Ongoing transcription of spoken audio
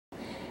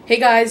Hey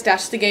guys,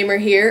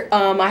 dashthegamer here.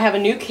 I have a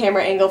new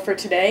camera angle for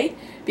today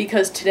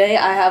because today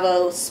I have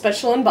a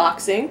special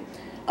unboxing.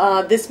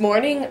 This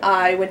morning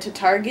I went to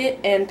Target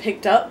and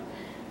picked up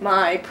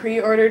my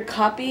pre-ordered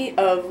copy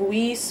of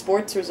Wii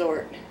Sports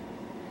Resort.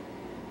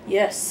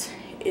 Yes,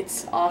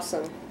 it's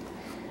awesome.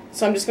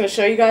 So I'm just going to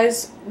show you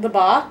guys the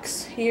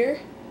box here.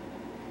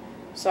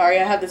 Sorry,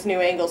 I have this new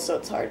angle so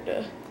it's hard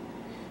to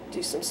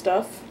do some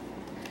stuff.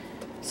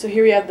 So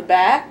here we have the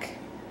back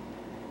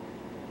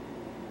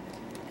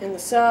and the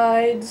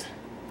sides,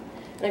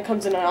 and it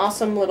comes in an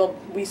awesome little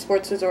Wii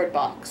Sports Resort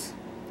box.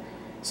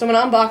 So I'm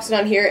going to unbox it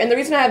on here, and the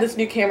reason I have this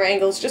new camera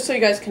angle is just so you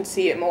guys can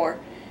see it more,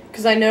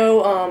 because I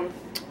know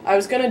I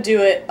was going to do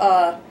it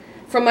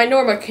from my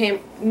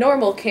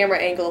normal camera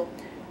angle,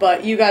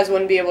 but you guys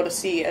wouldn't be able to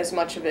see as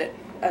much of it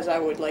as I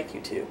would like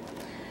you to.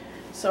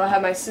 So I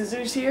have my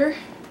scissors here,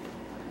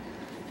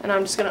 and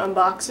I'm just going to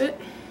unbox it.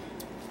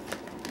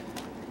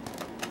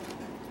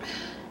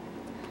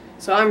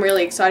 So I'm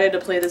really excited to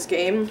play this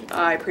game.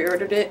 I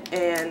pre-ordered it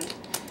and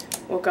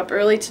woke up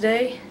early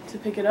today to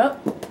pick it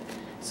up.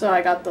 So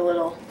I got the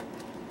little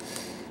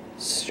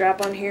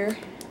strap on here,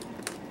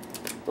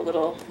 the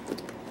little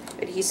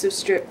adhesive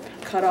strip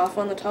cut off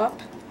on the top.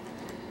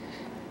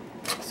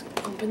 So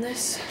open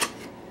this.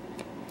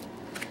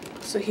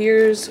 So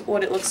here's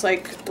what it looks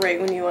like right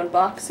when you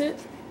unbox it.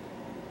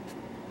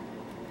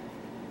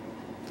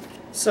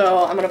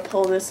 So I'm going to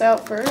pull this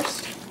out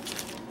first.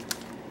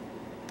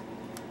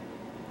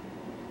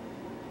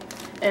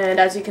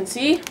 And as you can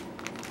see,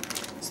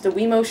 it's the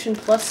Wii Motion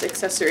Plus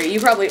accessory.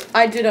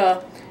 I did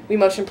a Wii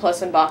Motion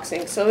Plus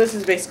unboxing, so this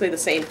is basically the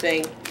same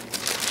thing.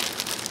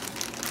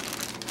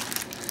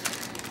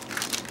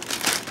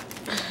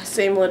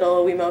 Same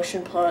little Wii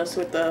Motion Plus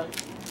with the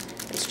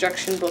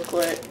instruction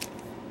booklet,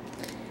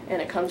 and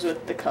it comes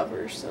with the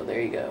cover, so there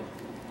you go.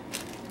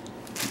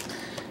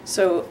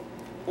 So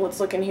let's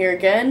look in here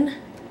again.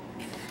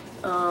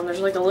 There's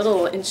like a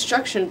little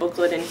instruction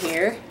booklet in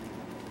here.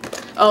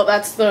 Oh,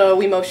 that's the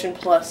Wii Motion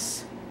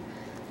Plus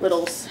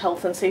little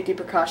health and safety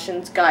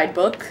precautions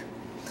guidebook.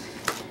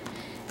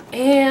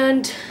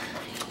 And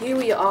here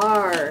we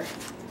are.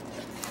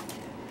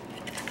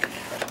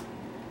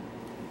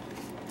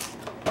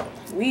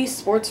 Wii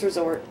Sports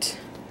Resort.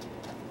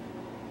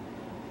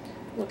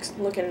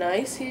 Looking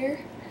nice here.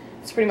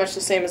 It's pretty much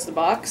the same as the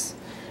box.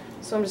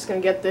 So I'm just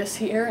going to get this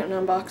here and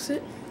unbox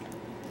it.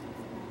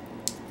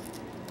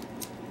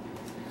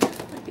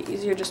 Might be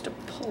easier just to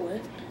pull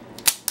it.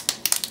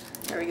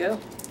 There we go.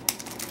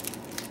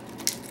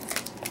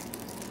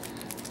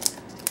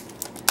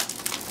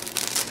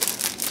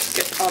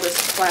 Get all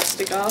this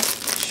plastic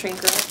off,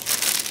 shrink wrap.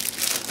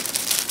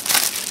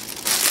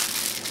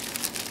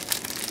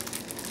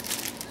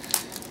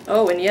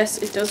 Oh, and yes,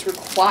 it does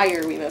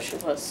require Wii Motion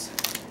Plus.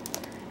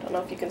 Don't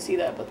know if you can see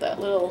that, but that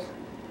little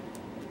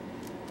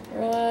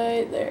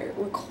right there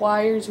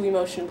requires Wii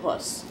Motion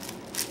Plus.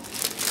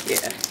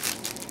 Yeah.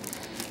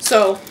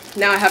 So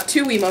now I have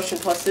two Wii Motion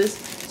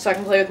Pluses, so I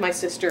can play with my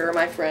sister or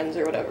my friends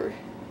or whatever.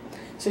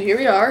 So here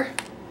we are,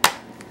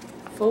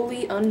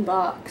 fully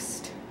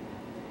unboxed.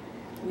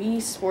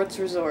 Wii Sports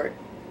Resort.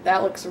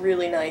 That looks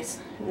really nice.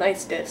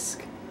 Nice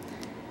disc.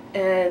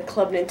 And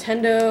Club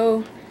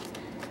Nintendo.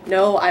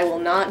 No, I will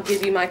not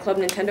give you my Club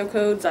Nintendo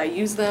codes. I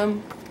use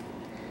them.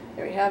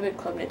 There we have it,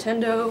 Club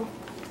Nintendo.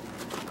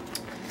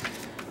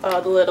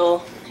 The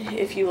little,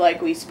 if you like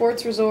Wii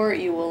Sports Resort,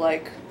 you will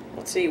like,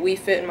 let's see, Wii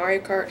Fit and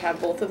Mario Kart,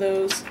 have both of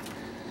those.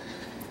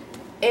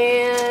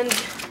 And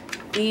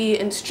the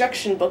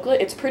instruction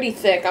booklet, it's pretty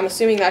thick. I'm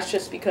assuming that's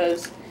just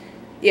because,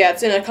 yeah,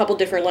 it's in a couple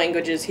different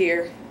languages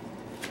here.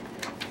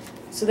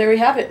 So there we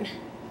have it.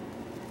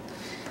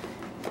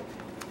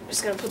 I'm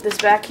just going to put this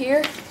back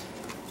here.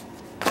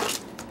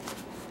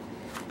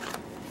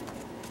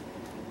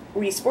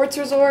 Wii Sports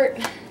Resort.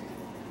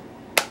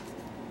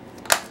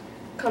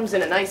 Comes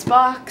in a nice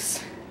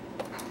box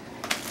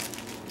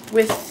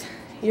with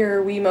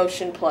your Wii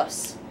Motion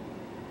Plus.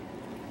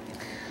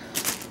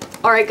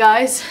 Alright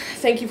guys,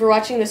 thank you for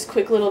watching this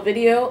quick little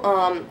video.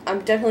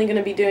 I'm definitely going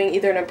to be doing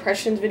either an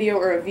impressions video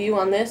or a review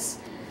on this.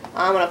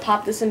 I'm going to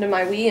pop this into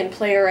my Wii and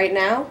play it right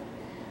now.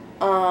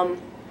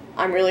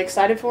 I'm really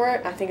excited for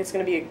it. I think it's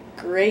going to be a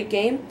great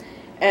game.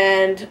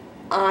 And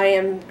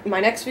my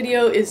next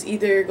video is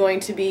either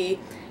going to be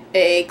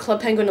a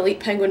Club Penguin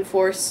Elite Penguin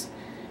Force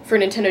for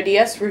Nintendo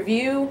DS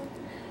review,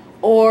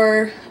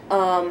 or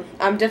I'm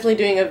definitely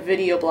doing a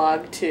video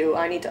blog too.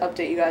 I need to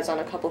update you guys on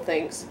a couple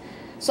things.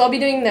 So I'll be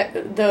doing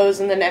those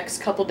in the next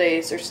couple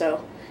days or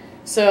so.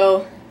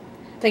 So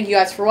thank you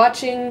guys for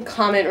watching.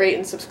 Comment, rate,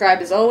 and subscribe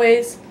as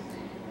always.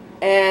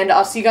 And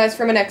I'll see you guys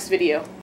for my next video.